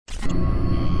What's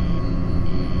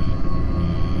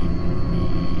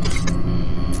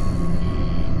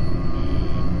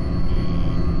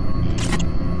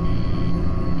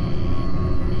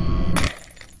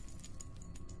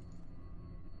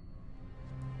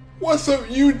up,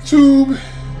 YouTube?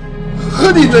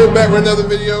 Hoodie there back with another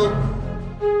video,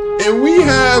 and we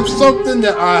have something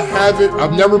that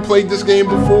I've never played this game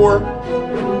before,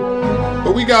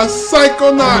 but we got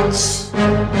Psychonauts.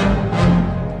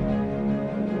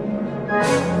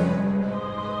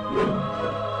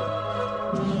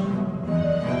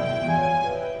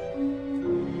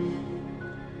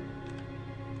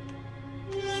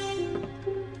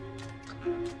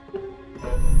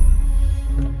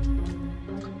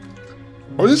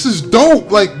 Oh, this is dope.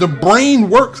 Like, the brain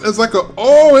works as like a...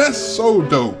 Oh, that's so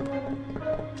dope.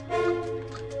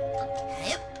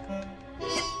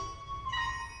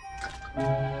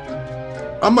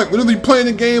 I'm like literally playing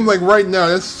the game like right now.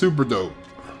 That's super dope.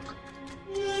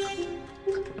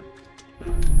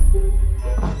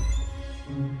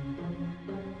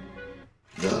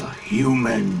 The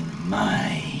human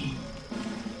mind.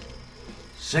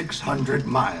 600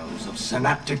 miles of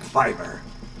synaptic fiber.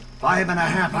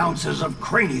 5.5 ounces of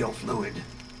cranial fluid,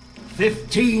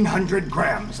 1,500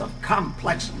 grams of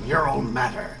complex neural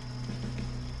matter,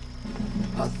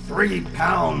 a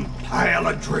 3-pound pile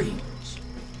of dreams.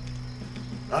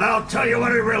 But I'll tell you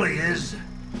what it really is.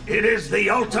 It is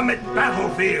the ultimate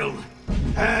battlefield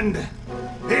and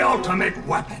the ultimate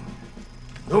weapon.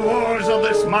 The wars of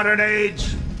this modern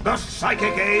age, the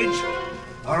psychic age,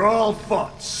 are all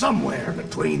fought somewhere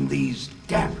between these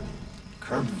damp,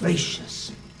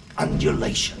 curvaceous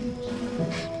undulations.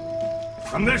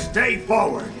 From this day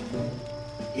forward,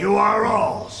 you are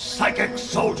all psychic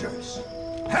soldiers,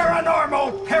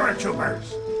 paranormal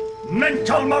paratroopers,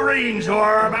 mental marines who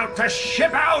are about to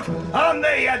ship out on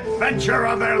the adventure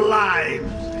of their lives.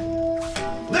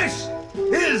 This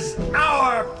is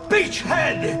our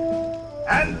beachhead,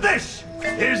 and this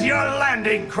is your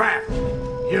landing craft.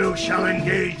 You shall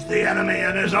engage the enemy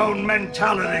in his own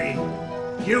mentality.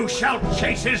 You shall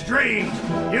chase his dreams.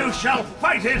 You shall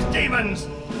fight his demons.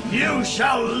 You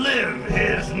shall live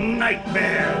his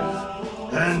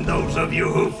nightmares. And those of you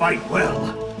who fight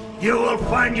well, you will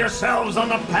find yourselves on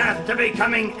the path to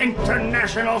becoming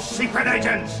international secret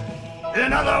agents.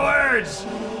 In other words,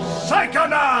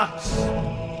 Psychonauts.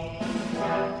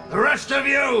 The rest of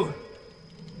you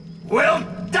will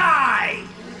die.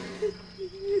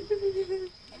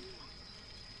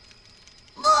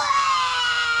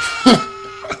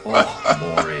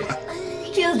 Oh, Maury.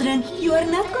 Children, you are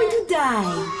not going to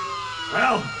die.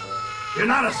 Well, if you're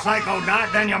not a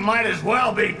psychonaut, then you might as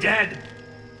well be dead.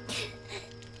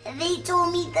 They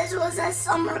told me this was a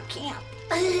summer camp.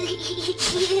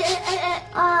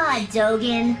 Ah,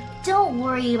 Dogen. Don't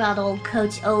worry about old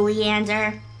Coach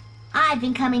Oleander. I've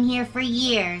been coming here for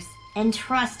years, and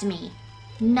trust me,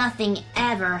 nothing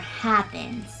ever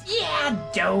happens. Yeah,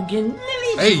 Dogen.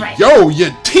 Lily's Hey, right. yo,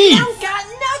 your teeth. You don't got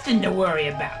nothing to worry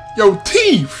about. Yo,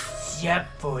 teeth.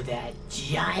 Except for that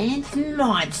giant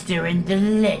monster in the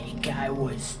lake I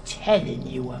was telling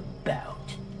you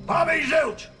about. Bobby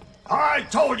Zilch, I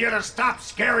told you to stop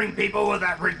scaring people with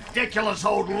that ridiculous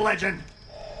old legend.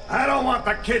 I don't want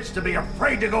the kids to be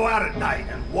afraid to go out at night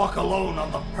and walk alone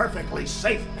on the perfectly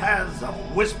safe paths of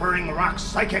Whispering Rock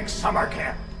Psychic Summer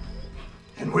Camp.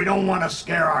 And we don't want to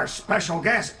scare our special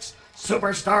guests,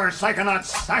 superstar psychonauts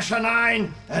Sasha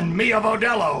 9 and Mia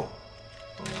Vodello.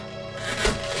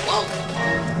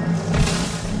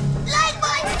 Light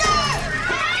monster!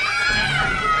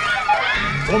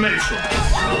 Formation.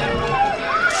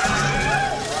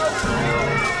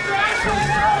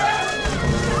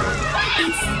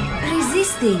 It's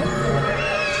resisting.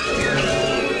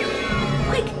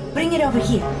 Quick, bring it over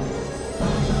here.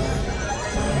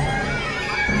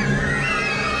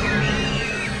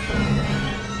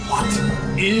 What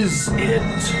is it?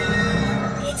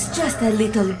 It's just a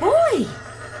little boy.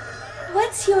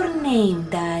 What's your name,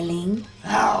 darling?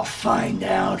 I'll find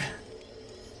out.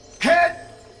 Kid,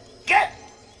 get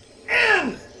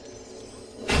in!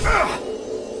 Ugh.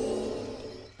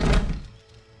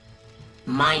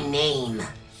 My name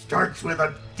Starts with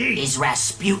a D. is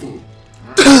Razputin.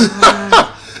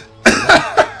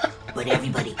 But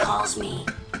everybody calls me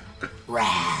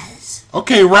Raz.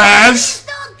 Okay, Raz.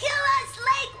 Don't kill us,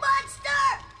 lake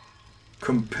monster!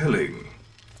 Compelling.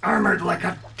 Armored like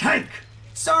a tank.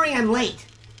 Sorry I'm late.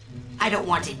 I don't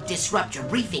want to disrupt your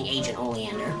briefing, Agent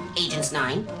Oleander. Agents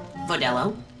 9,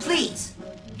 Vodello, please,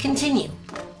 continue.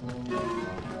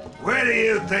 Where do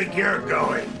you think you're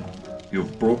going?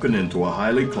 You've broken into a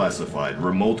highly classified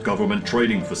remote government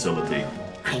training facility.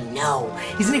 I know.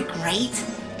 Isn't it great?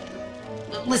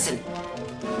 Listen,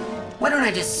 why don't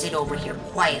I just sit over here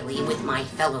quietly with my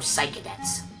fellow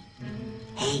Psychonauts?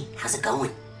 Hey, how's it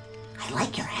going? I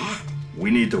like your hat. We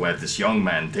need to have this young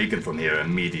man taken from here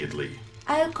immediately.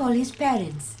 I'll call his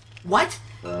parents. What?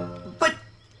 But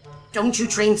don't you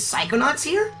train Psychonauts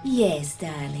here? Yes,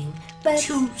 darling, but...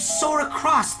 To soar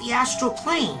across the astral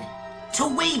plane. To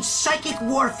wage psychic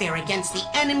warfare against the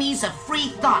enemies of free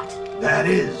thought. That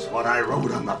is what I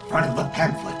wrote on the front of the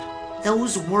pamphlet.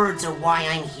 Those words are why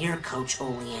I'm here, Coach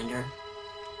Oleander.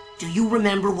 Do you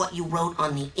remember what you wrote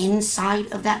on the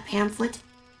inside of that pamphlet?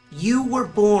 You were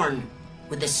born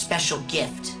with a special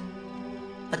gift.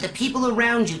 But the people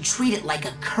around you treat it like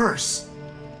a curse.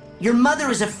 Your mother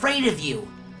is afraid of you.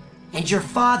 And your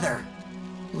father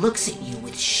looks at you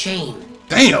with shame.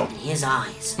 Damn. In his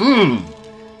eyes.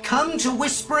 Come to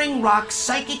Whispering Rock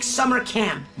Psychic Summer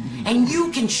Camp, and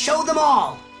you can show them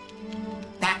all.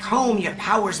 Back home, your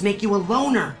powers make you a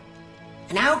loner,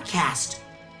 an outcast,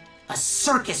 a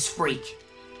circus freak.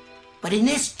 But in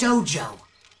this dojo,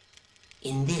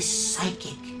 in this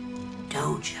psychic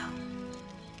dojo,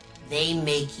 they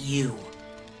make you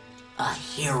a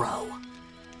hero.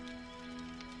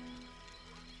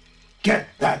 Get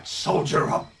that soldier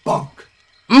a bunk.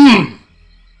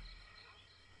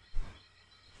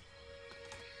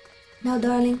 Now,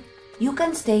 darling, you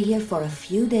can stay here for a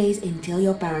few days until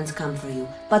your parents come for you,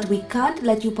 but we can't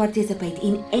let you participate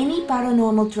in any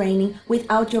paranormal training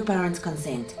without your parents'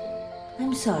 consent.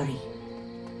 I'm sorry.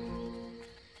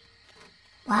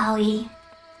 Wowie.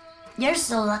 You're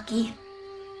so lucky.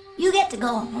 You get to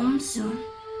go home soon.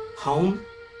 Home?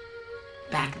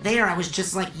 Back there, I was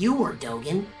just like you were,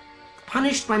 Dogen.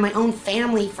 Punished by my own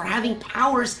family for having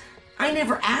powers I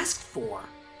never asked for.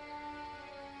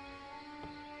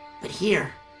 But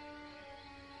here,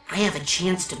 I have a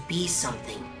chance to be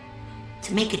something,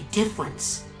 to make a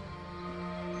difference.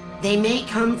 They may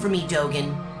come for me,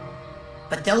 Dogen,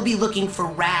 but they'll be looking for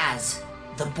Raz,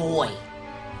 the boy.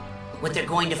 What they're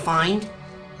going to find,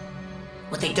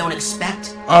 what they don't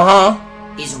expect,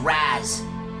 is Raz,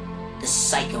 the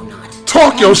Psychonaut.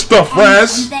 Talk your stuff,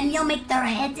 Raz. And then you'll make their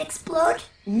heads explode?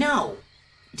 No.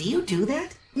 Do you do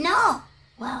that? No.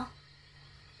 Well,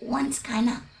 once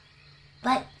kinda.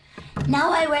 But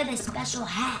now I wear this special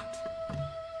hat.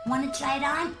 Want to try it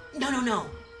on? No.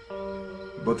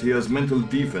 But he has mental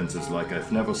defenses like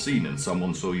I've never seen in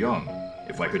someone so young.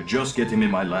 If I could just get him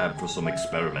in my lab for some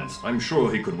experiments, I'm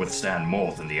sure he could withstand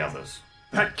more than the others.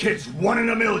 That kid's 1 in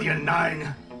a million,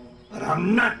 Nine. But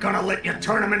I'm not gonna let you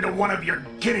turn him into one of your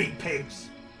guinea pigs.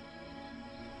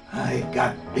 I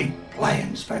got big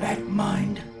plans for that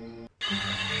mind.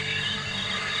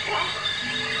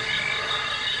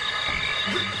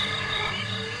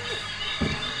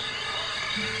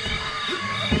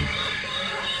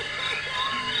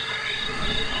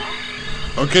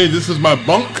 Okay, this is my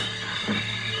bunk.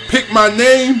 Pick my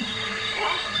name.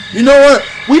 You know what?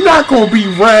 We're not gonna be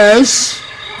Raz.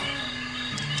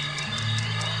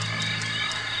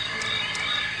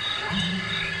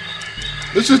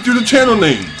 Let's just do the channel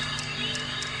name.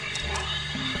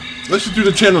 Let's just do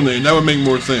the channel name. That would make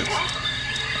more sense.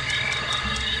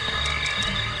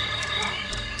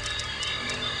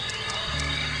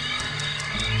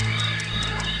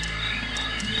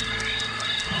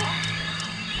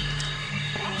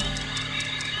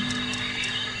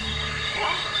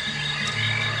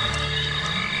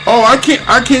 Oh, I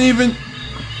can't even.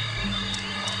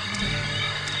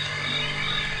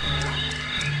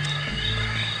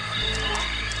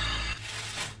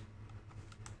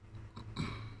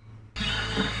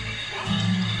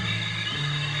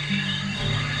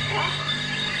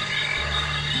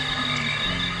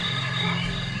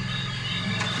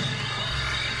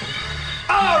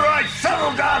 All right,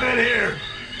 settle down in here.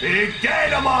 Big day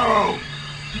tomorrow.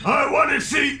 I want to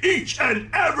see each and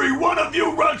every one of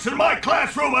you runs in my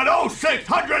classroom at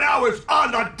 0600 hours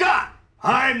on the dot.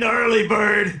 I'm the early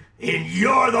bird, and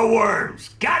you're the worms.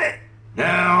 Got it?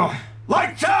 Now,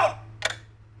 lights out!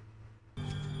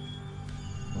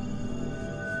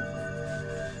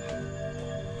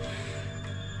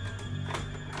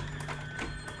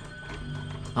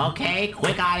 Okay,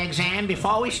 quick eye exam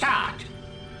before we start.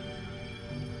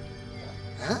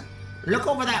 Huh? Look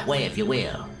over that way, if you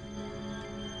will.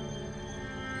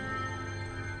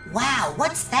 Wow,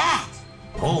 what's that?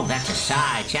 Oh, that's a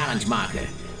psi challenge marker.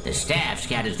 The staff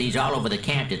scatters these all over the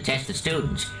camp to test the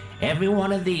students. Every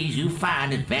one of these you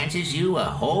find advances you a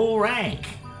whole rank.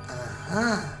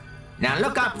 Uh-huh. Now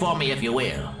look up for me, if you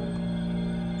will.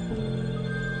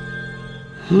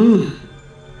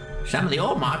 Some of the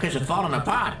old markers have fallen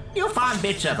apart. You'll find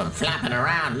bits of them flapping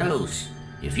around loose.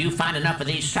 If you find enough of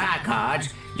these psi cards,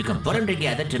 you can put them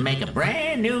together to make a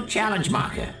brand new challenge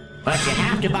marker. But you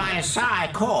have to buy a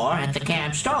Psy core at the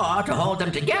camp store to hold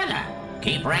them together.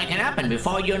 Keep ranking up, and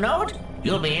before you know it,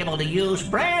 you'll be able to use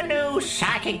brand new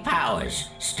psychic powers.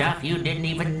 Stuff you didn't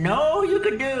even know you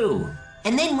could do.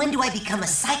 And then when do I become a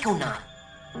Psychonaut?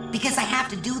 Because I have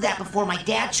to do that before my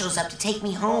dad shows up to take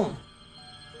me home.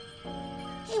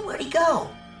 Hey, where'd he go?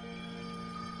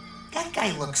 That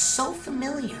guy looks so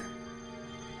familiar.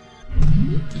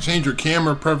 To change your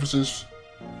camera preferences,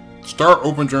 start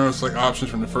open journal, select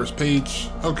options from the first page.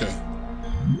 Okay.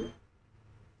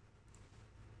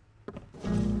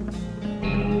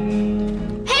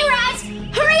 Hey, Raz!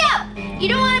 Hurry up! You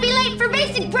don't want to be late for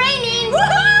basic braining!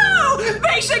 Woohoo!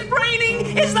 Basic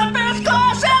braining is the best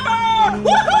class ever!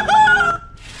 Woohoo!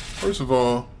 First of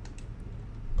all,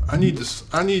 I need the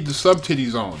sub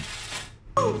titties on.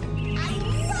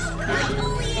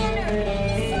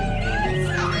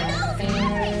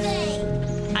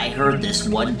 I heard this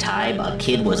one time a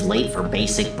kid was late for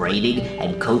basic braiding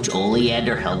and Coach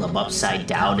Oleander held him upside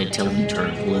down until he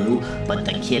turned blue, but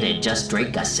the kid had just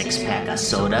drank a six-pack of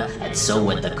soda, and so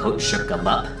when the coach shook him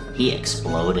up, he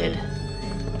exploded.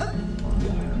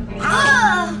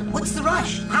 Hi! What's the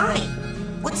rush? Hi!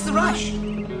 What's the rush?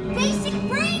 Basic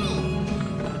braining!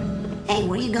 Hey,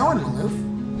 where you going,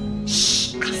 Maloof?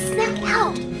 Shh! I snuck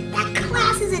out! That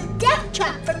class is a death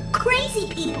trap for crazy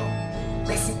people!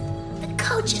 Listen, the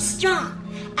coach is strong.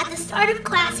 At the start of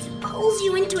class, he pulls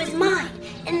you into his mind,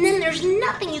 and then there's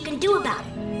nothing you can do about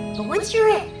it. But once you're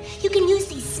in, you can use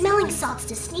these smelling salts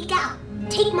to sneak out.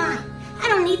 Take mine. I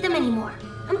don't need them anymore.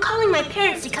 I'm calling my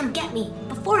parents to come get me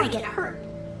before I get hurt.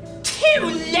 Too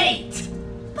late!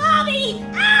 Bobby!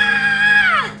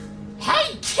 Ah!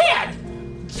 Hey, kid!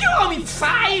 You owe me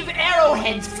 5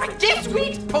 arrowheads for this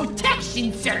week's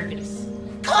protection service!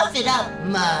 Cough it up,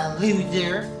 my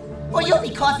loser, or you'll be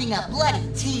coughing up bloody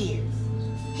tears.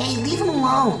 Hey, leave him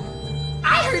alone.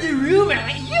 I heard a rumor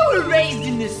that you were raised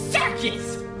in the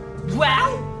circus!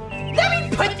 Well, let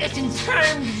me put this in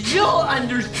terms you'll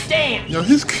understand. Yo,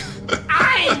 his...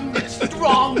 I'm the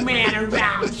strong man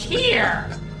around here!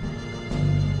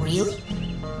 Really?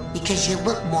 Because you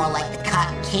look more like the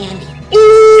cotton candy.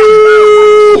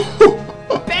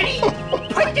 Benny,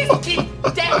 put this kid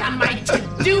down on my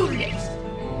to-do list!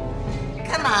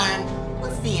 Come on,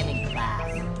 we'll see him in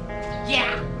class.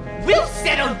 Yeah, we'll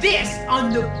settle this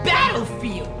on the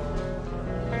battlefield!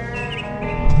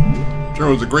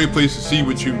 Journal's a great place to see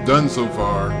what you've done so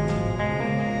far.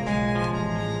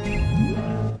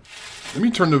 Let me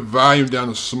turn the volume down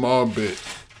a small bit.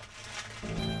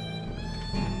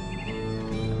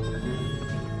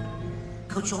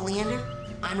 Coach Oleander,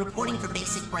 I'm reporting for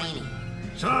basic braining.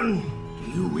 Son,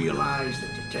 do you realize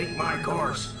that to take my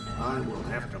course, I will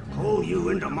have to pull you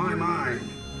into my mind,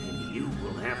 and you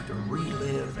will have to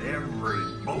relive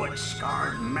every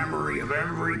bullet-scarred memory of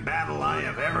every battle I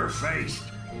have ever faced.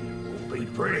 It won't be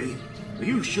pretty. Are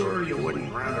you sure you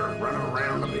wouldn't rather run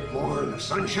around a bit more in the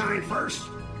sunshine first?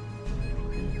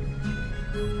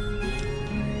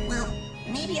 Well,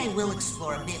 maybe I will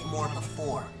explore a bit more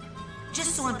before,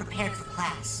 just so I'm prepared for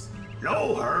class.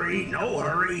 No hurry, no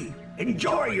hurry.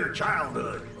 Enjoy your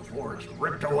childhood before it's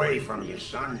ripped away from you,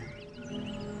 son.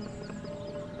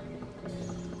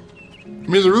 I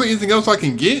mean, is there really anything else I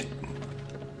can get?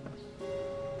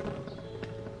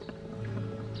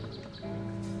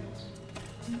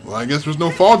 Well, I guess there's no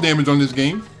fall damage on this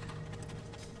game.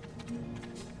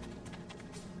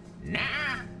 Nah.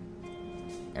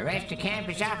 The rest of camp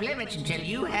is off limits until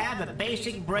you have a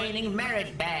basic braining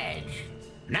merit badge.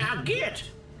 Now get!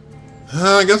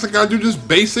 I guess I gotta do just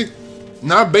basic,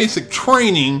 not basic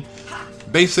training,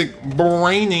 basic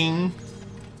braining.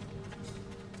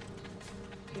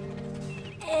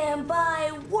 And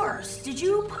by worst, did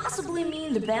you possibly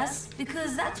mean the best?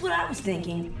 Because that's what I was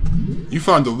thinking. You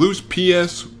find a loose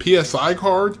PSI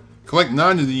card. Collect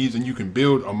 9 of these and you can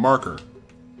build a marker.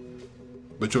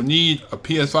 But you'll need a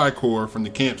PSI core from the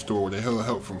camp store with a hell of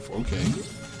help from... Okay.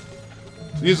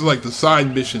 So these are like the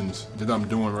side missions that I'm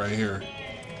doing right here.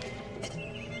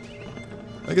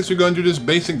 I guess we're gonna do this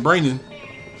basic braining.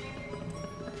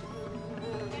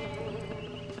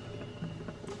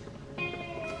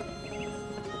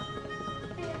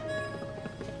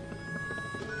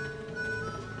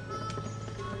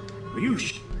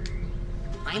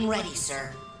 I'm ready,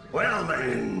 sir. Well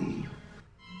then.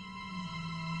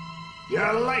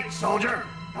 You're late, soldier.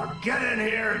 Now get in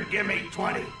here and give me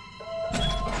 20.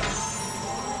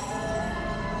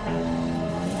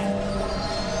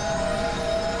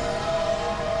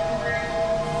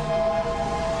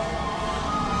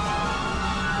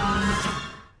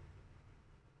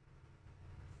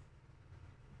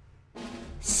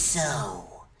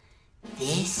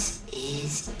 This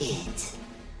is it.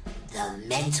 The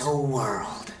mental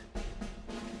world.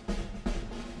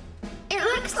 It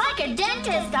looks like a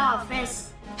dentist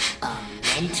office. A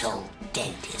mental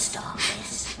dentist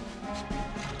office.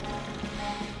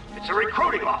 It's a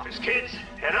recruiting office, kids,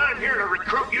 and I'm here to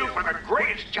recruit you for the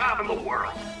greatest job in the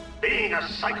world, being a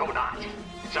psychonaut.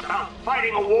 It's about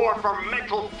fighting a war for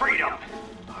mental freedom.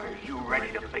 Are you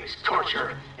ready to face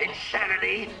torture,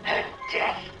 insanity, and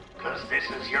death? Because this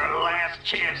is your last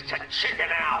chance to chicken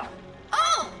out.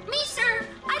 Oh, me, sir.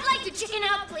 I'd like to chicken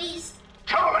out, please.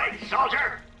 Too late,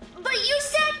 soldier! But you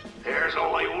said... There's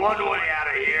only one way out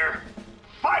of here.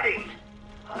 Fighting!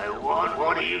 I want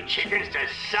one of you chickens to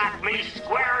sock me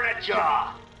square in the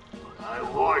jaw. But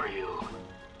I warn you,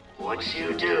 once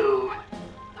you do,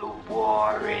 the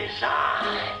war is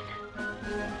on.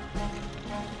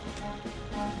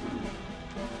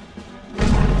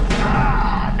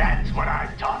 Ah, that's what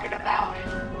I'm talking about.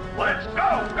 Let's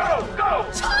go, go,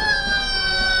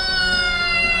 go!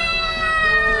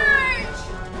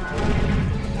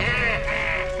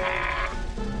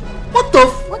 What the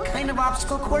f- What kind of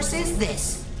obstacle course is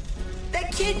this?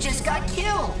 That kid just got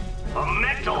killed. A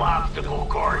mental obstacle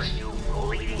course, you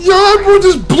bleeding. Yo, that bro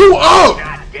just blew up!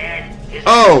 Not dead. His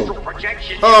Oh. astral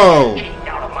projection Oh. kicked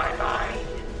out of my mind.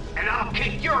 And I'll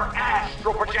kick your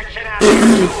astral projection out of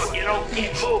you if you don't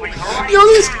get moving right Yo,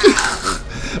 this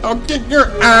now. I'll get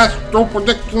your ass, don't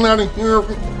projection out of here.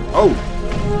 Oh.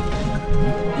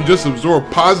 You just absorb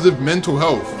positive mental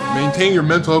health. Maintaining your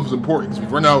mental health is important, because if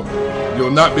you run out, you'll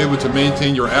not be able to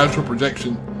maintain your astral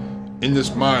projection in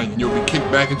this mind, and you'll be kicked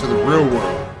back into the real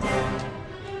world.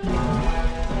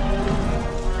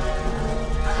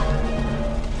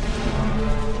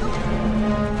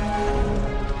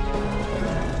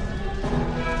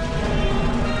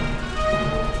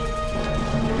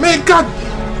 Man, God!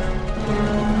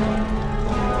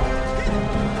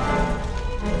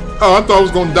 Oh, I thought I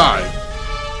was gonna die.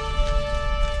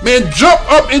 Man, jump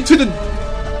up into the...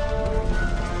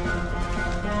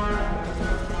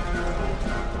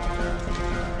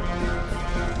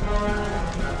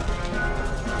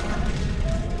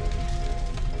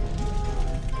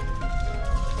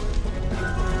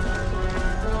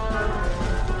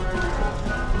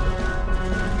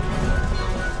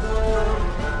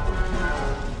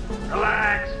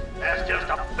 Relax. That's just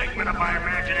a figment of my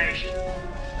imagination.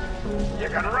 You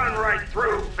can run right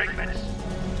through figments.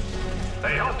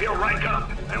 They help you rank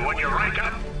up, and when you rank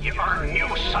up, you earn new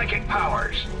psychic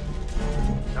powers.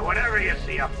 So whenever you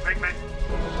see a figment,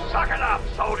 suck it up,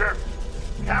 soldier.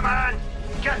 Come on,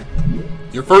 just...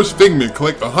 Your first figment,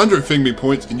 collect 100 figment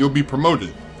points and you'll be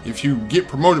promoted. If you get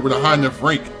promoted with a high enough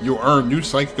rank, you'll earn new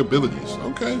psychic abilities.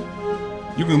 Okay.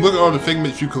 You can look at all the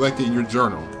figments you collected in your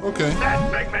journal. Okay.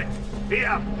 That figment, be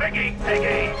a figgy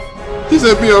piggy. He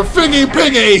said be a figgy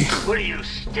piggy! What are you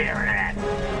staring at?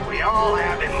 We all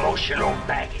have emotional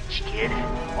baggage, kid.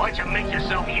 Why don't you make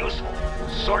yourself useful?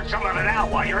 Sort some of it out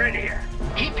while you're in here.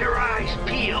 Keep your eyes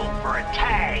peeled for a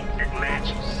tag that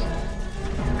matches.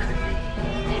 Could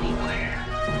be anywhere.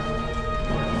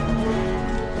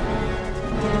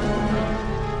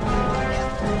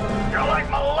 You're like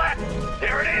Millette.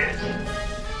 There it is.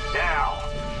 Now,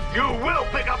 you will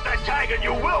pick up that tag and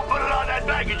you will put it on that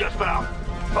bag you just found.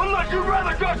 Unless you'd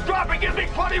rather just drop and give me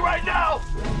plenty right now.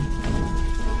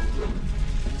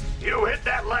 You hit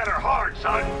that ladder hard,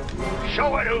 son.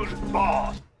 Show it who's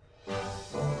boss.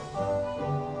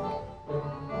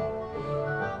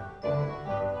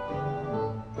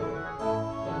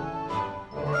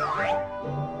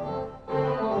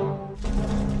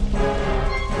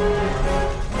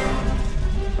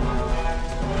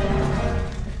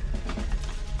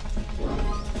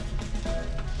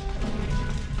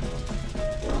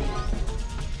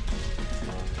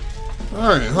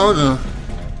 Alright, hold on.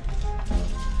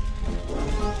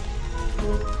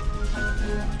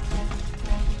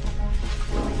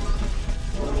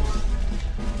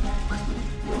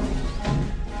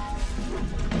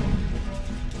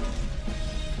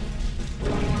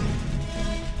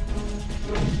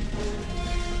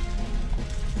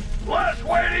 Less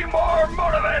waiting, more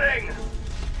motivating!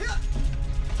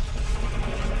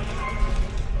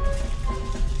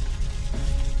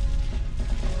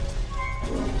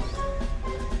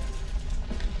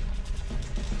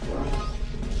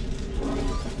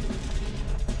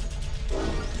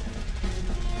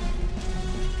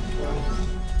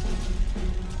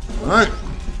 Alright.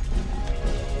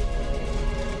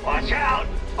 Watch out!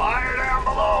 Fire down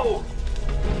below!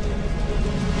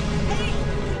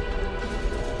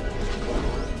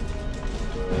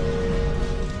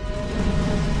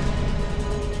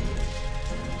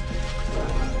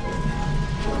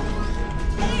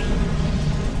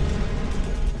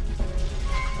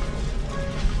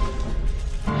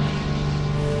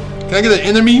 Can I get an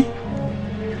enemy?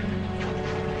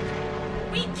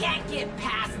 We can't get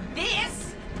past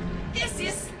this. This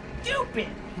is stupid.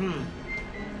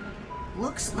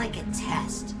 Looks like a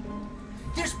test.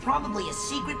 There's probably a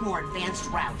secret, more advanced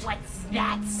route. What's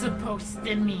that supposed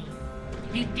to mean?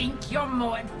 You think you're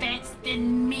more advanced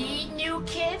than me, new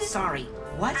kid? Sorry,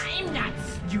 what? I'm not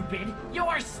stupid.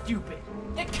 You're stupid.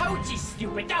 The coach is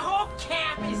stupid. The whole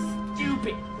camp is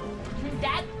stupid.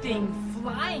 That thing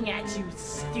flying at you is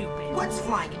stupid. What's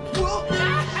flying at me?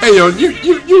 Hey yo,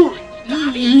 you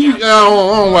I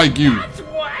don't like you. That's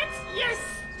what? You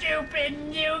stupid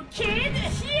new kid.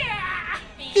 Yeah.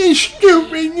 You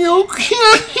stupid you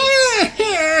can't.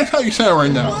 That's how you sound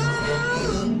right now.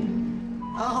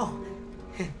 Oh.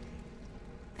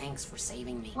 Thanks for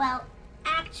saving me. Well,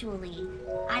 actually,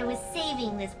 I was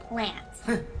saving this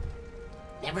plant.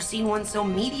 Never seen one so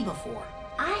meaty before.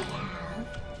 I have.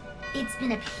 It's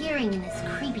been appearing in this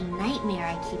creepy nightmare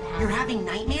I keep having. You're having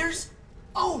nightmares?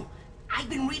 Oh, I've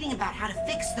been reading about how to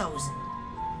fix those.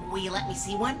 Will you let me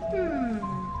see one?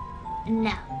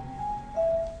 No.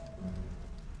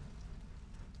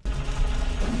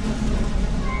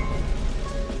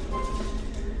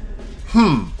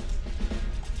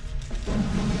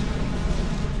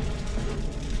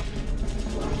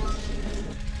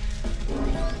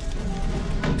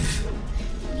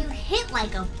 You hit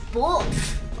like a bull.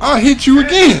 I'll hit you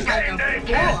again. Like a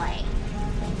boy.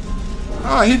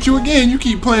 I'll hit you again. You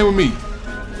keep playing with me.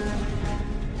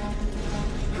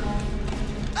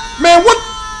 Man, what?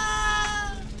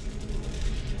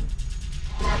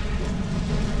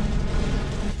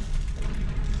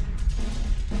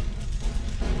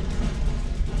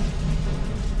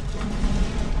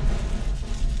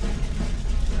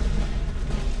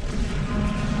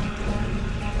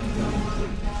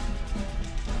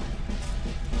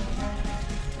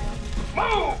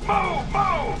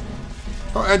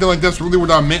 Stop acting like that's really what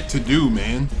I meant to do,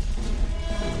 man.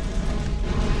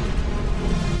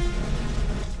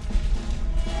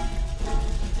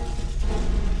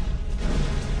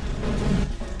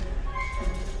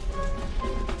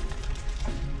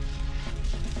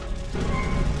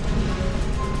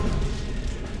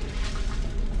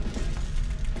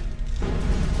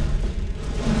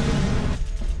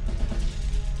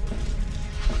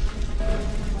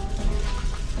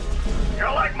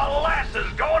 You're like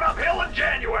molasses going uphill in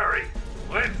January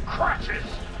with crutches.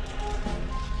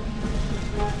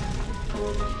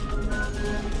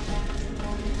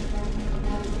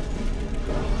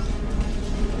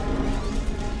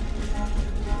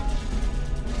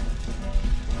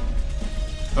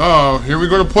 Oh, here we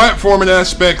go to platforming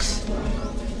aspects.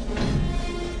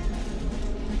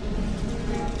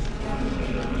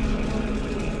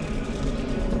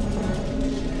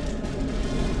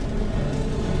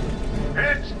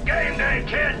 It's game day,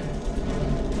 kid.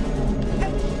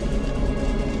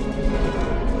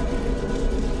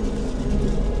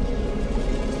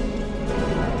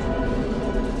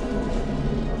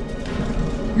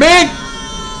 Man!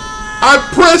 I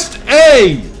pressed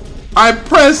A! I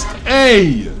pressed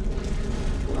A!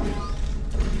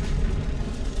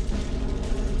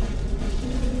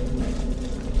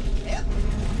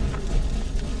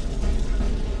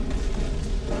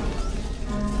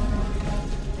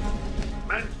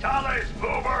 Mentales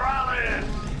Boomerales.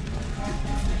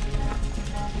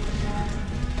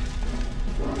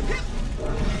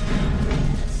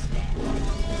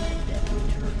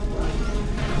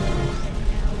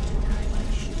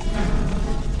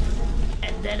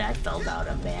 And then I fell down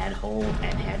a manhole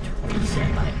and had to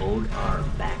reset my own arm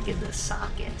back in the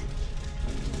socket.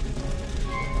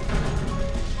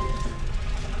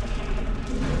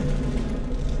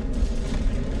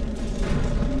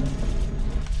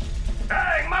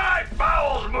 Dang, my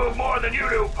bowels move more than you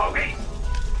do, Pokey.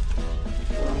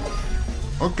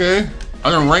 Okay, I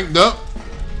done ranked up.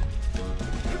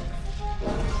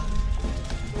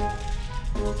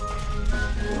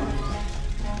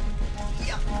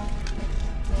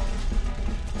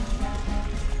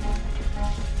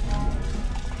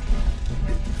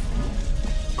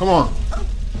 Come on.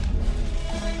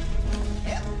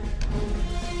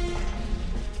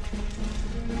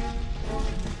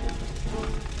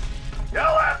 You'll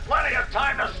have plenty of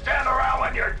time to stand around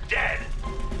when you're dead.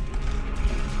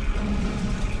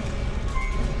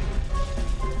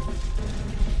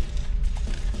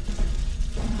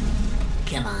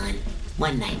 Come on,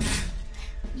 one night.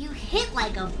 You hit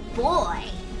like a boy.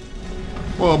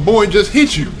 Well, a boy just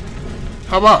hit you.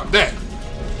 How about that?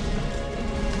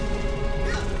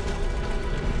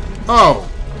 Oh.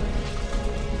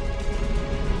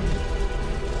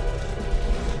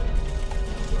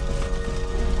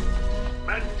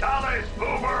 Mentales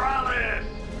Boomerales.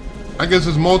 I guess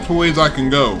there's multiple ways I can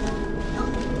go.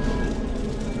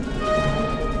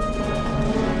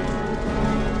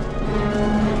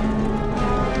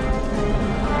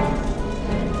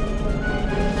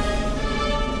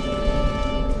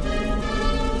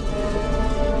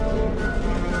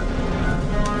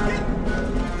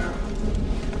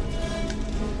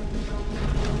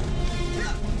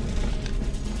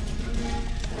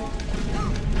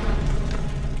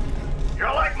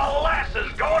 You're like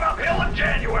molasses going uphill in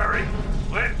January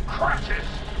with crutches.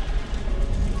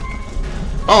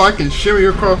 Oh, I can shimmy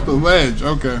across the ledge.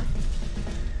 Okay.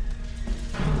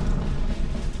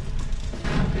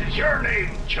 Is your name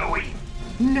Joey?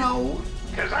 No,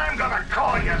 Cause I'm gonna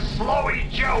call you Slowy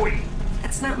Joey.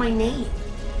 that's not my name.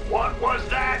 What was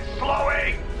that,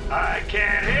 Slowy? I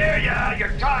can't hear ya.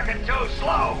 You're talking too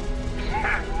slow.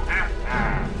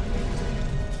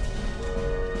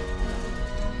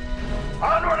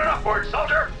 Onward and upward,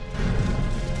 soldier.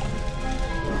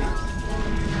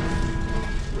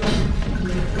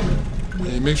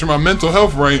 Hey, make sure my mental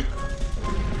health right.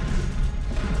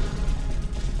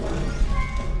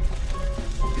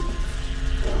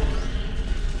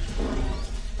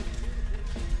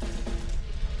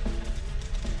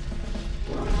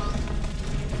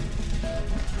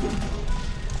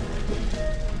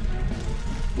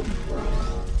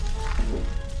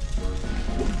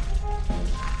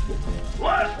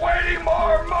 Less waiting,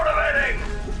 more motivating.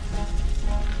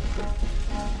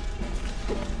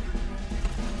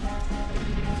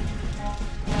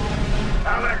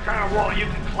 Now that kind of wall, you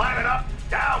can climb it up,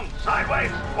 down,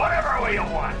 sideways, whatever way you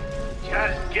want.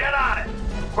 Just get on it.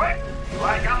 Quick,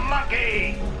 like a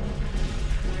monkey.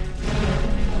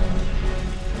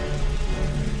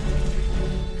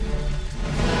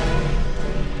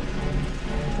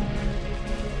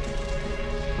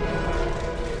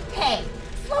 Hey,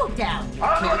 slow down, you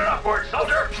Onward and kid. upward,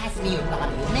 soldier. Pass me your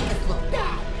Bobby will make us look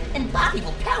bad, and Bobby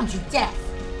will pound you deaf.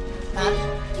 Bobby,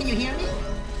 can you hear me?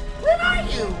 Where are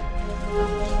you?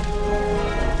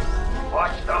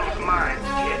 Watch those mines,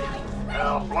 kid.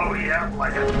 They'll blow you up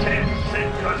like a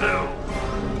 10-cent kazoo.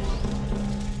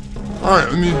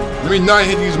 Alright, let me not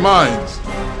hit these mines.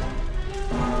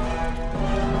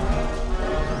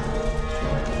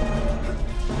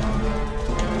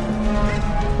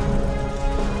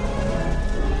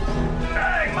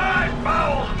 Dang, my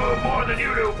bowels move more than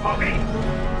you do, Pokey.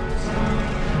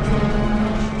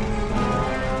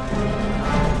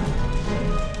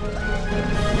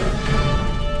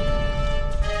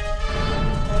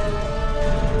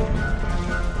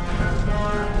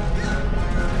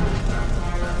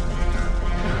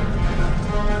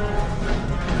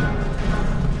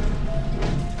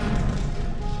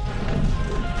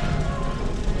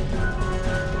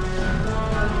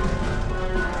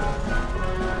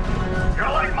 You're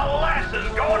like molasses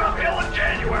going uphill in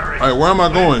January. Alright, where am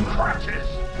I going? Crutches.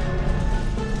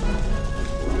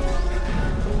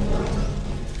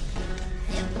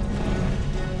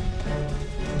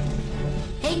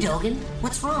 Hey, Dogan,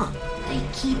 what's wrong? They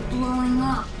keep blowing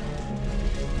up.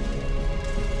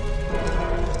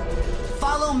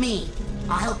 Follow me.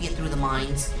 I'll help you through the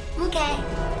mines. Okay.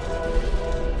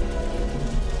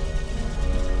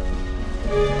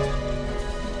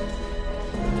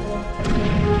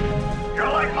 You're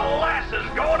like molasses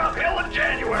going uphill in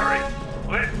January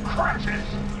with crutches.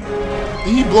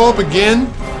 Did he blow up again?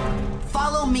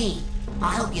 Follow me. I'll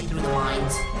help you through the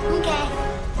mines.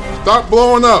 Okay. Stop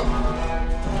blowing up.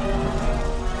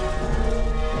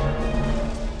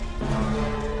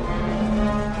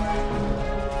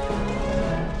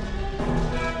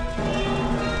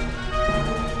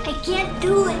 I can't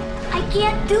do it. I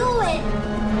can't do it.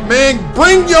 Man,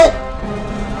 bring your...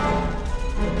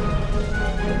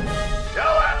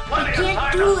 You'll have plenty of can't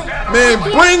time do to it. stand Man,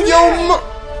 around. bring your...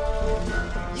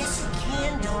 Yes, you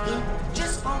can, Dogan.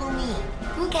 Just follow me.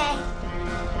 Okay.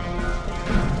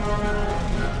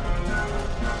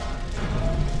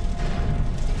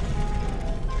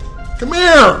 Come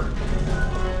here!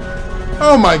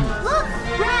 Oh my... Look,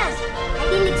 Raz, I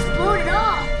didn't explode at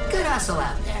all. Good hustle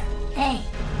out there. Hey,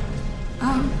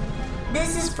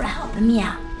 this is for helping me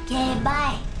out. Okay,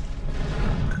 bye.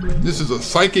 This is a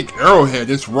psychic arrowhead.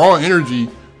 Its raw energy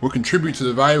will contribute to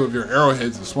the value of your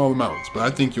arrowheads in small amounts, but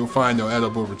I think you'll find they'll add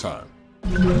up over time.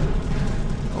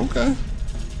 Okay.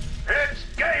 It's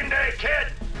game day, kid.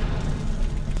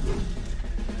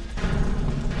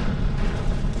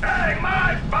 Hey,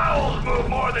 my bowels move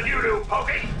more than you do,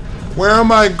 Pokey. Where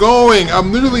am I going?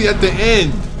 I'm literally at the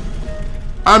end.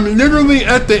 I'm literally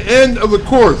at the end of the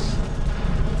course.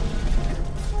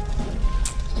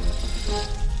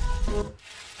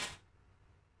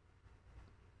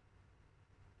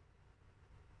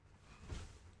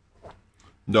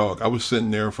 Dog, I was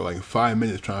sitting there for like 5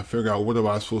 minutes trying to figure out what am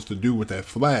I supposed to do with that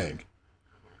flag.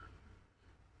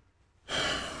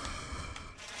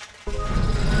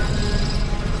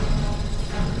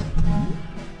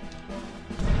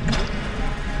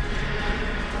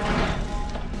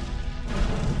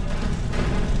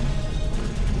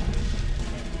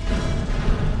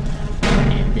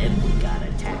 And then we got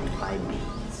attacked by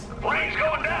bees. Plane's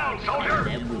going down, soldier!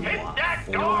 And then we Hit walked that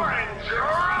 4 door and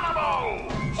Geronimo!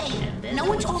 Hey, no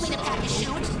one told me to pack a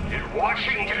chute. Did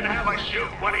Washington have a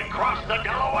chute when he crossed the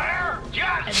Delaware? And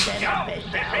Just then go, I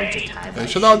bent down to sissy! tie Hey, my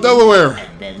shut out shoe, Delaware.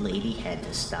 And then Lady had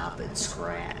to stop and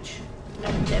scratch.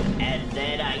 And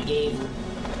then I gave...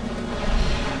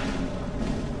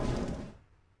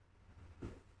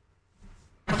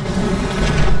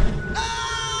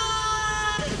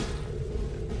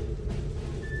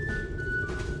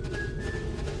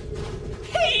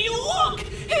 Hey, look!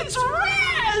 It's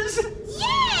Raz!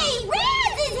 Yay!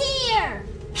 Raz is here!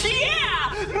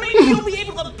 Yeah! Maybe you'll be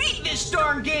able to beat this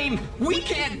darn game! We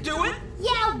can't do it!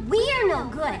 Yeah, we're no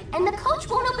good, and the coach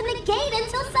won't open the gate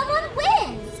until someone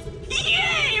wins.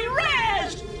 Yay,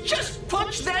 Raz! Just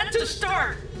punch that to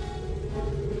start!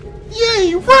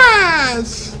 Yay,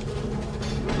 Raz!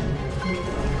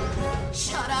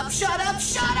 Shut up, shut up,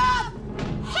 shut up!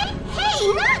 Hey,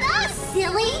 not us,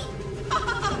 silly!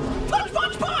 Punch,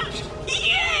 punch, punch!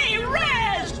 Yay,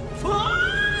 Raz!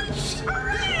 Punch!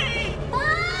 Hooray!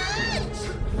 Punch!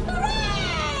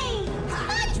 Hooray!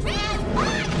 Punch, Raz,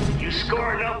 punch! You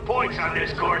score enough points on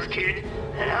this course, kid,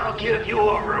 and I'll give you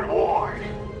a reward.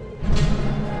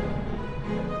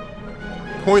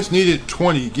 Points needed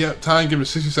 20. Get time given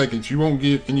 60 seconds. You won't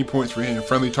get any points for hitting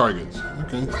friendly targets.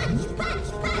 Okay. Punch,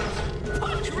 punch, punch!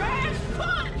 Punch, Raz!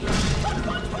 Punch! Punch,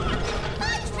 punch, punch!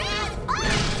 Punch, Raz,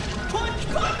 punch! Punch,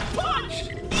 punch, punch!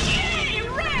 Yay,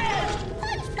 Raz!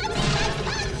 Punch, punch, punch,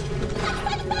 punch!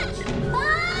 Punch, punch, punch! Punch!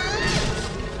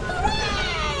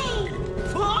 Hooray!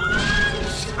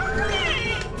 Punch!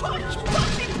 Hooray! Punch,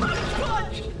 punchy, punch,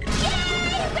 punch!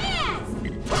 Yay, Raz!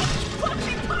 Punch,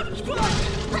 punchy, punch, punch!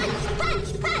 Punch, punch,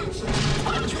 punch!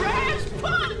 Punch, Raz!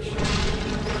 Punch!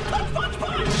 Punch, punch,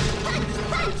 punch! Punch,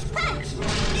 punch, punch!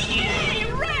 Yay,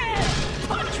 Raz!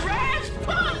 Punch, Raz!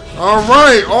 Punch! All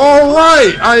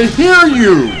right. I hear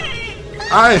you.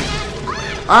 I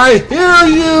hear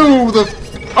you.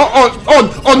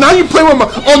 Oh, now you play with my.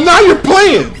 Oh, now you're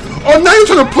playing. Oh, now you're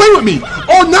trying to play with me.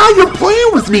 Oh, now you're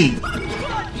playing with me.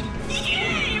 Punch!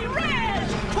 Yay,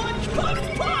 Raz! Punch, punch,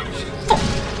 punch!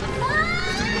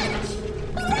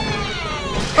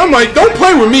 I'm like, don't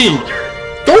play with me.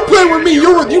 Don't play with me.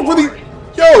 You really,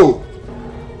 yo.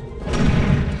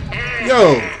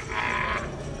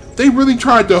 They really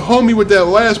tried to hold me with that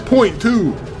last point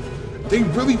too. They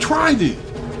really tried it.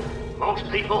 Most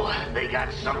people, they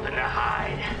got something to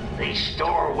hide. They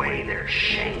store away their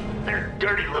shame, their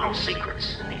dirty little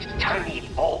secrets, in these tiny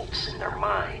vaults in their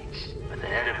minds. But the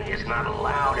enemy is not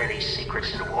allowed any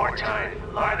secrets in wartime,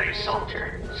 are they,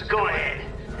 soldier? So go ahead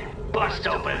and bust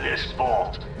open this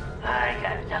vault. I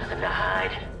got nothing to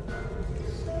hide.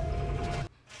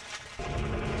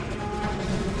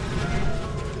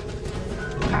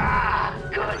 Ah,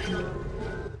 good.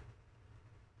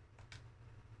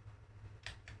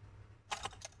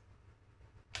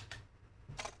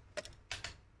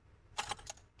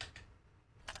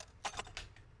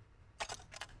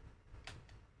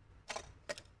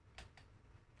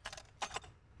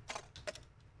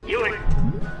 You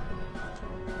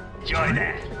enjoy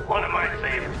that. One of my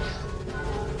favorites.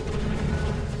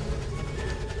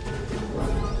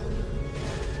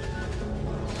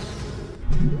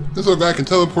 This little guy can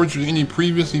teleport you to any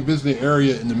previously visited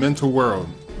area in the mental world.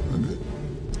 Okay.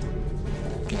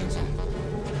 Cancel.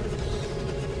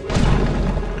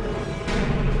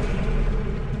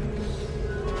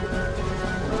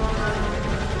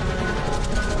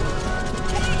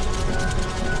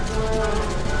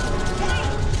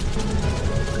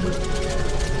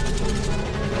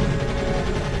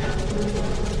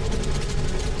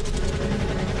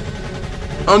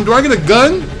 Do I get a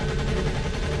gun?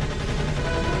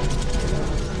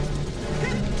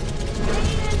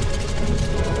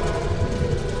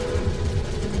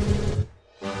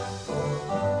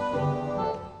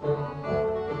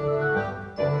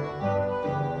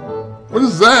 What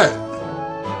is that?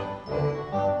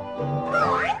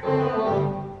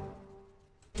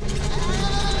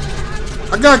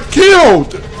 I got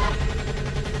killed!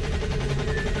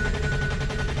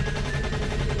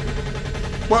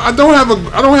 Well, I don't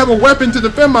have a weapon to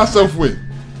defend myself with.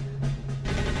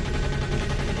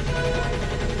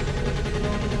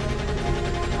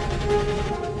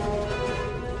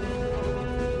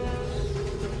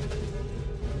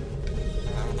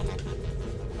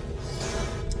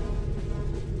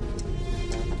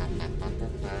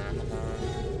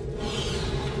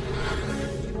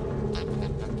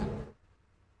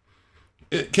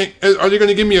 Are they going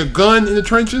to give me a gun in the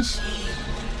trenches?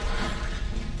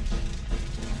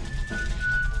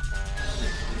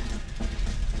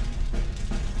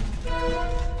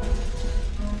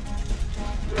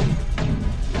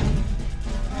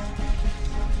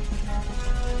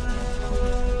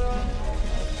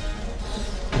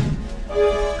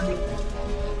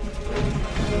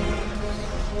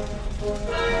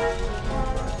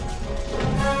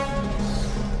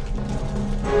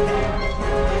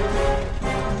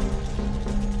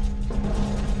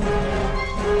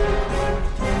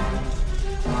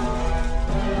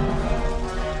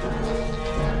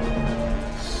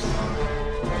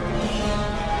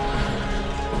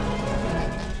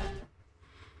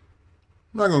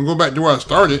 I'm not gonna go back to where I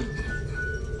started.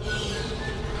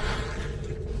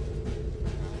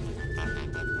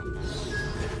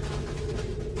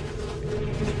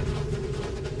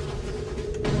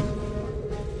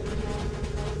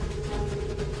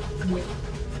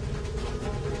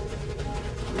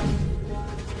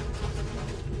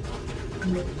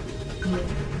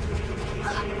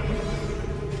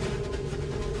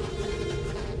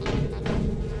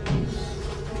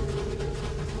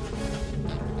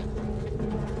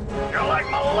 You're like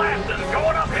molasses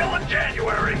going uphill in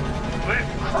January with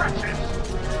crutches.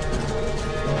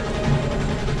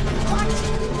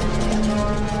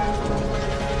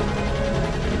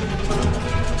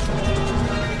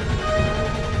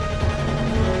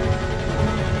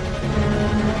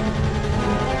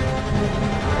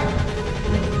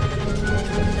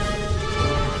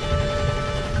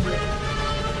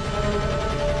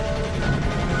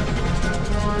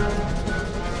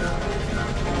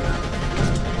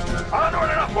 Onward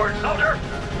and upward, soldier!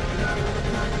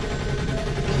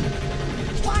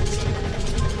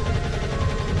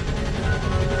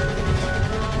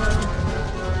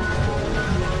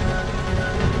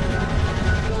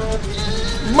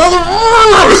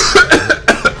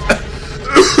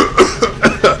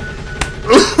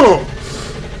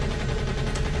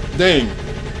 Dang.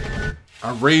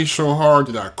 I raged so hard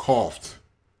that I coughed.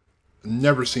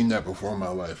 Never seen that before in my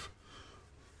life.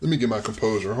 Let me get my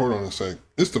composure. Hold on a sec.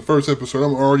 It's the first episode.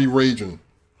 I'm already raging.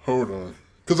 Hold on.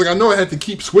 Because like I know I had to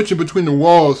keep switching between the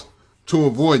walls to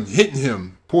avoid hitting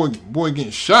him. Poor boy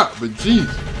getting shot, but jeez.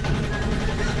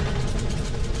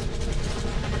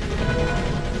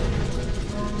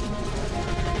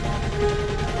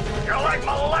 You're like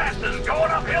molasses going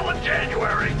uphill in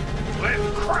January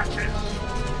with crutches.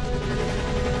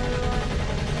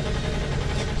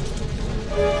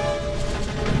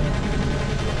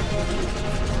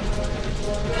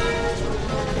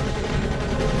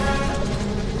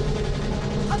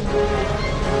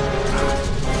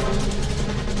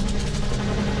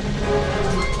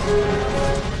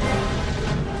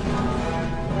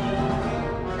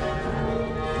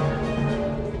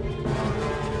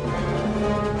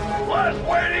 Less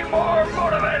waiting, more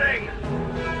motivating.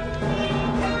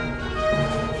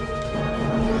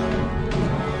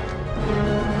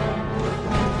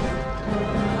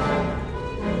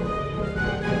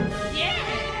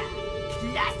 Yeah!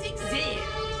 Classic Zim!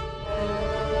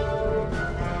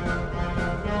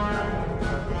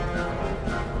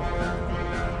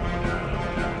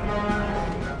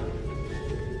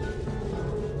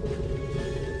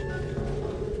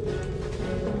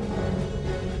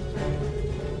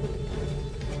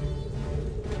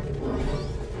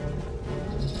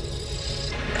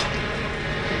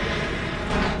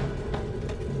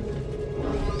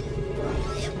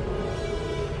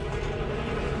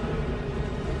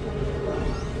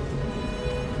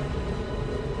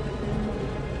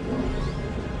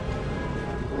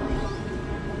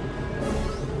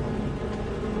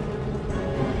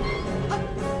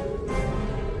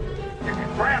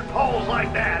 Grab poles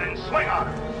like that and swing on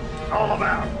them. It's all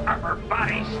about upper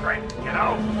body strength, you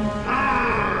know?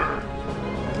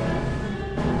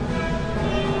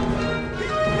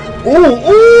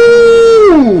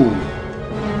 Ooh!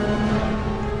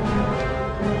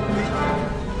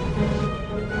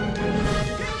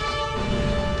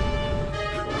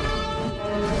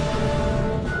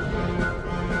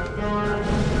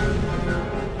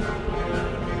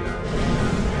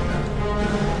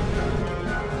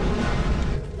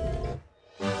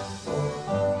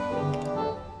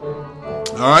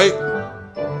 All right.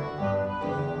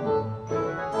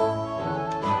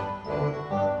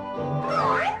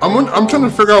 I'm trying to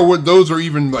figure out what those are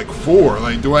even like for.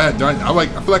 Like, I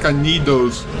feel like I need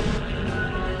those.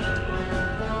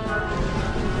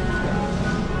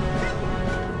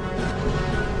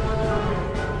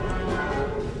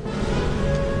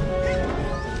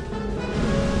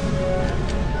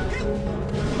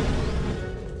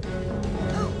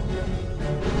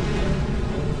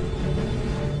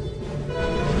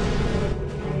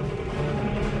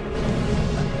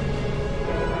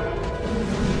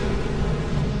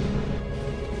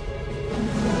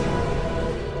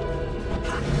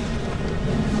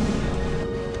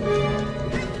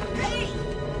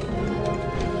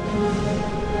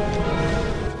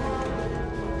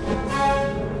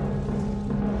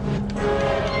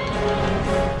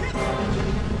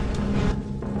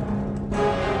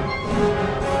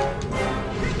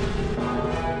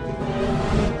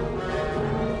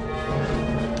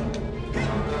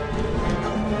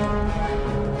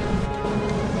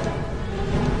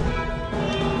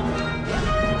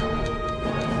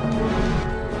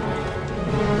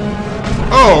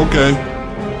 Oh, okay.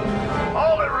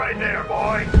 Hold it right there,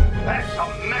 boy. That's a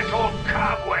metal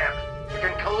cobweb. You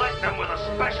can collect them with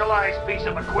a specialized piece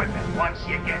of equipment once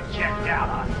you get checked out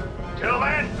on it. Till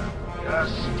then,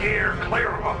 just steer clear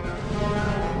of them.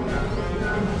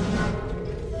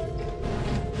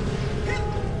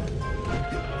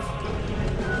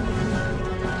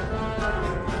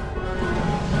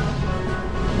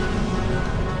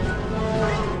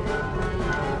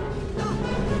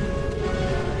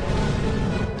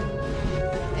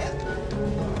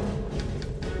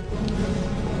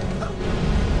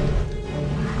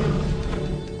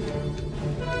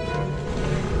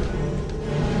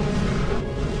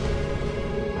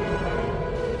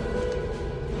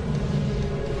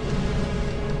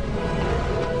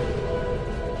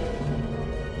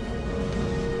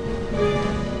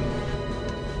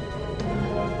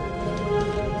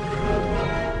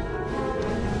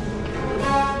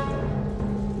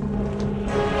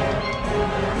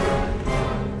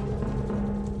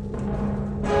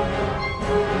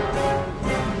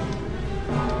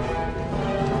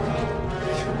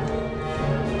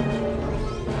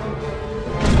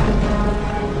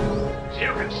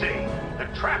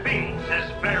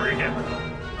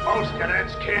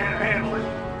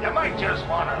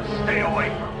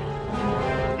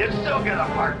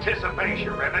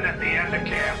 Participation ribbon at the end of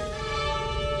camp.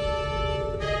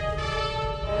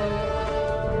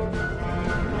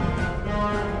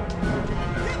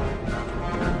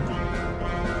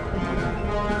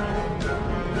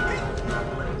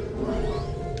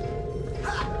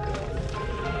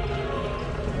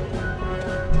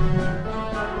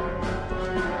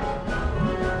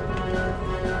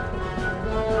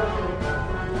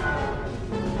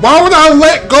 Why would I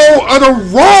let go of the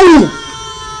rope?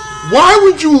 Why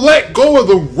would you let go of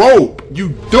the rope? You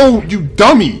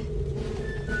dummy.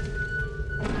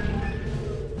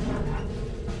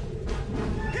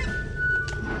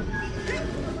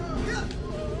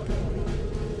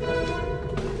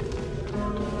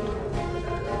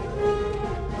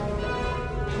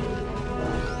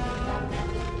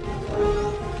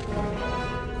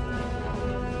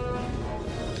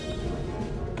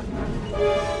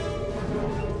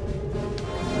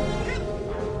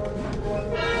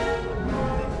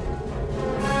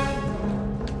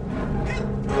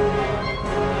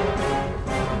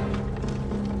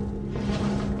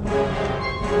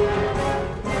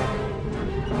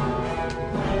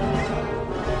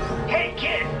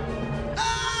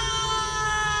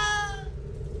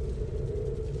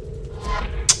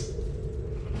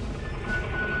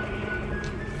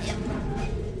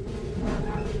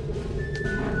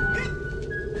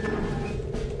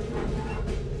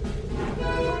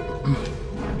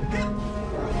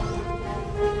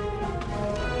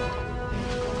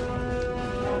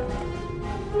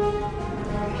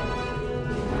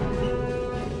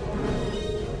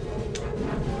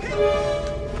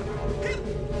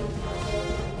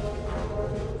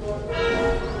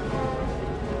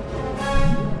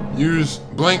 Use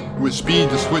blank with speed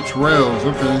to switch rails.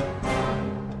 Okay.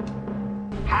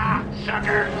 Ha,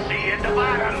 sucker! See you at the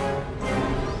bottom.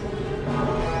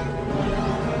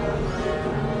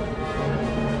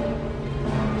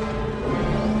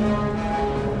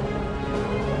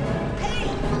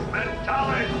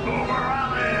 Mentales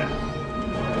Uberales!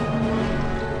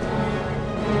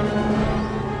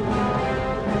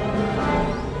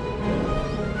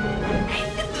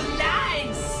 End of the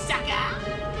line, sucker!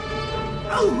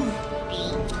 Oh!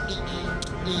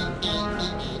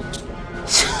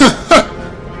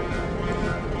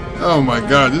 Oh my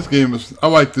god, this game is... I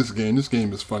like this game. This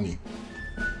game is funny.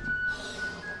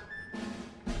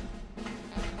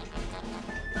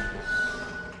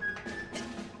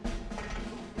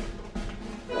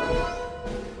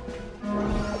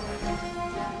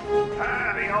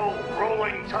 Ah, the old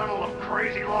rolling tunnel of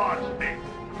crazy laws, Nick.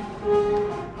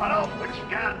 I know what you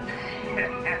got.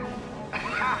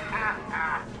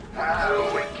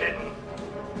 Who we kidding?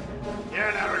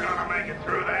 You're never gonna make it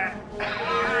through that.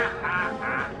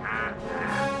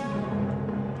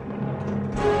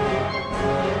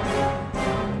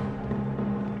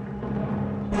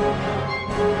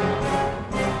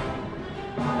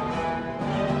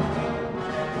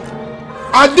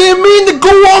 I didn't mean to go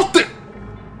off the...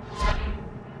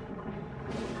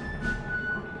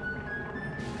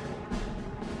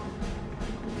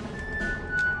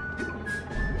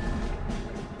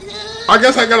 I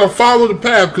guess I gotta follow the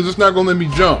path because it's not gonna let me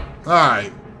jump.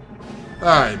 Alright.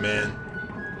 Alright, man.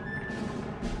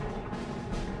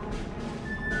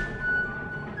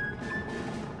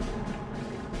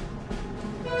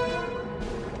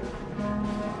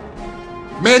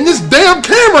 Man, this damn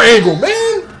camera angle,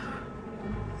 man!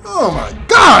 Oh my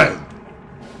god!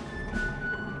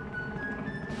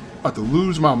 to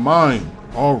lose my mind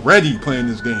already playing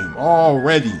this game.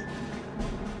 Already.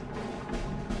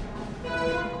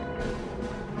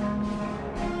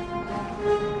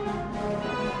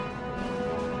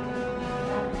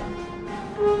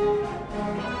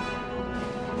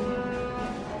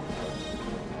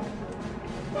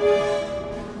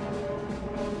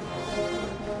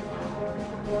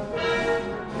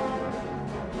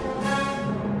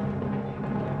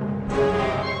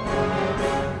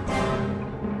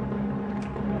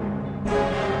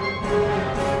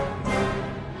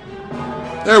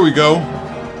 There we go.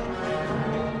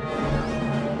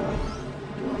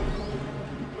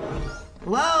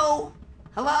 Hello?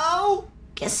 Hello?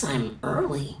 Guess I'm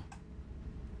early.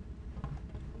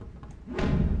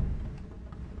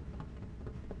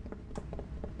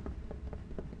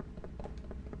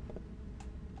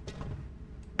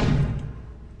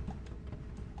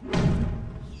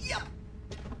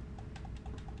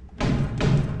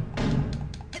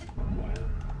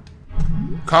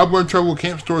 Cobweb Trouble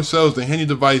Camp Store sells the handy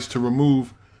device to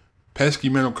remove pesky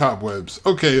mental cobwebs.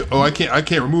 Okay, oh I can't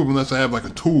remove them unless I have like a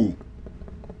tool.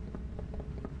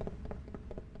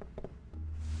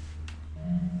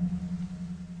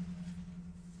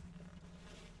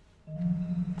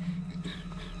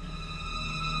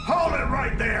 Hold it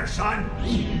right there, son!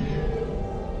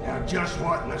 Now just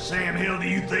what in the Sam Hill do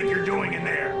you think you're doing in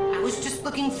there? I was just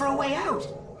looking for a way out.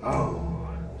 Oh,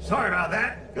 sorry about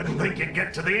that. Didn't think you'd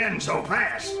get to the end so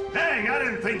fast. Dang, I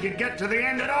didn't think you'd get to the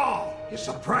end at all. You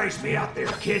surprised me out there,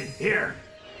 kid. Here,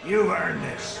 you've earned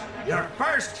this. Your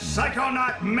first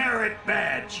Psychonaut merit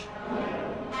badge.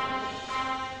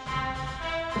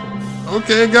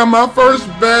 Okay, got my first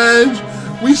badge.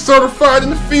 We certified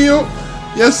in the field.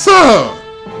 Yes, sir.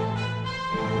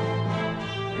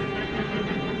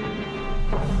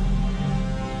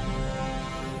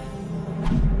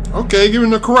 Okay, give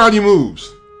him the karate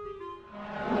moves.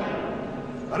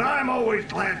 But I'm always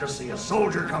glad to see a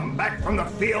soldier come back from the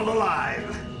field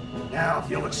alive. Now,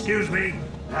 if you'll excuse me,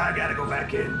 I gotta go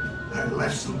back in. I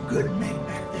left some good men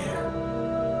back there.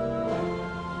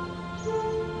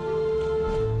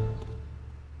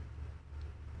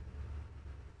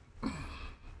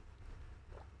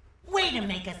 Way to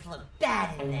make us look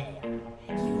bad in there.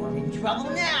 You are in trouble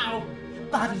now.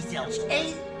 Bobby Zilch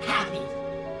ain't happy.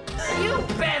 You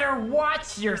better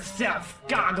watch yourself,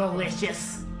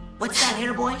 Gogglelicious. What's that,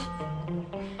 hair boy?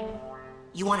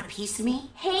 You want a piece of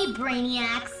me? Hey,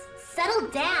 Brainiacs, settle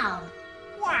down.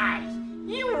 Why?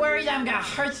 You worried I'm gonna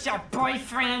hurt your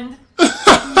boyfriend?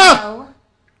 No,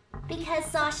 because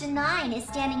Sasha 9 is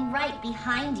standing right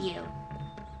behind you.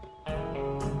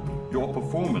 Your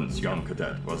performance, young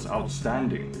cadet, was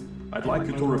outstanding. I'd like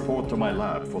you to report to my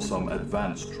lab for some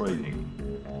advanced training.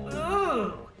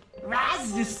 Ooh,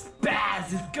 Raz the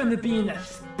Spaz is gonna be in a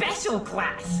special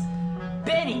class.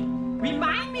 Benny,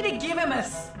 remind me to give him a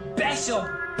special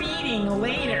beating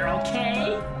later,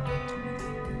 okay?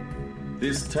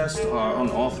 These tests are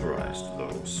unauthorized,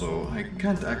 though, so I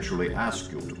can't actually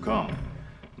ask you to come.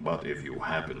 But if you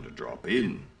happen to drop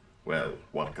in, well,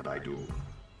 what could I do?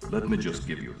 Let me just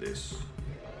give you this.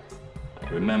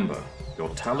 Remember, your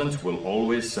talent will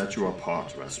always set you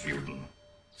apart, Razputin.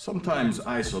 Sometimes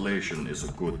isolation is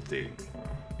a good thing.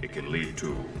 It can lead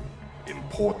to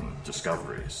important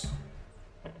discoveries.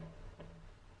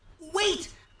 Wait!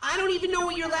 I don't even know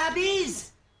what your lab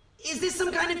is! Is this some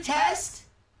kind of test?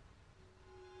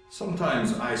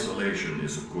 Sometimes isolation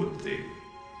is a good thing.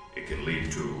 It can lead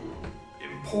to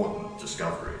important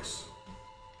discoveries.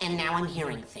 And now I'm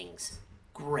hearing things.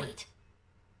 Great.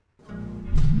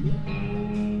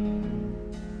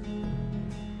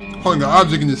 Holding an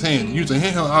object in his hand. Use a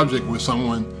handheld object with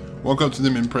someone. Walk up to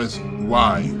them and press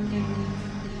Y.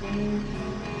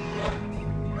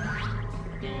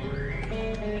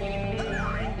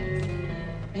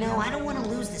 No, I don't want to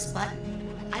lose this button.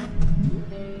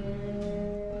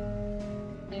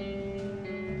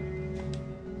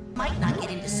 Might not get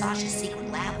into Sasha's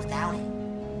secret lab without it.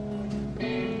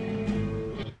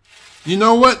 You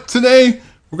know what? Today,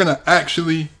 I'm going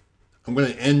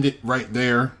to end it right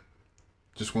there.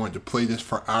 Just wanted to play this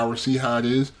for hours, see how it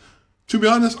is. To be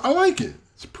honest, I like it.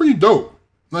 It's pretty dope.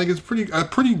 Like, it's a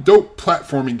pretty dope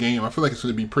platforming game. I feel like it's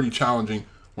going to be pretty challenging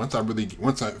if I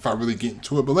really get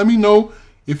into it. But let me know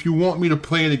if you want me to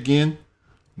play it again.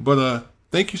 But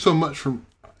thank you so much and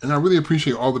I really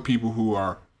appreciate all the people who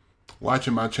are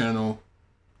watching my channel,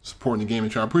 supporting the gaming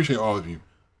channel. I appreciate all of you.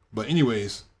 But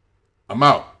anyways, I'm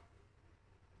out.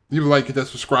 Leave a like, hit that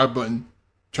subscribe button,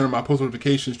 turn on my post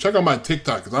notifications. Check out my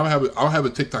TikTok because I'll have a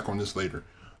TikTok on this later.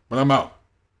 But I'm out.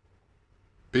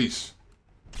 Peace.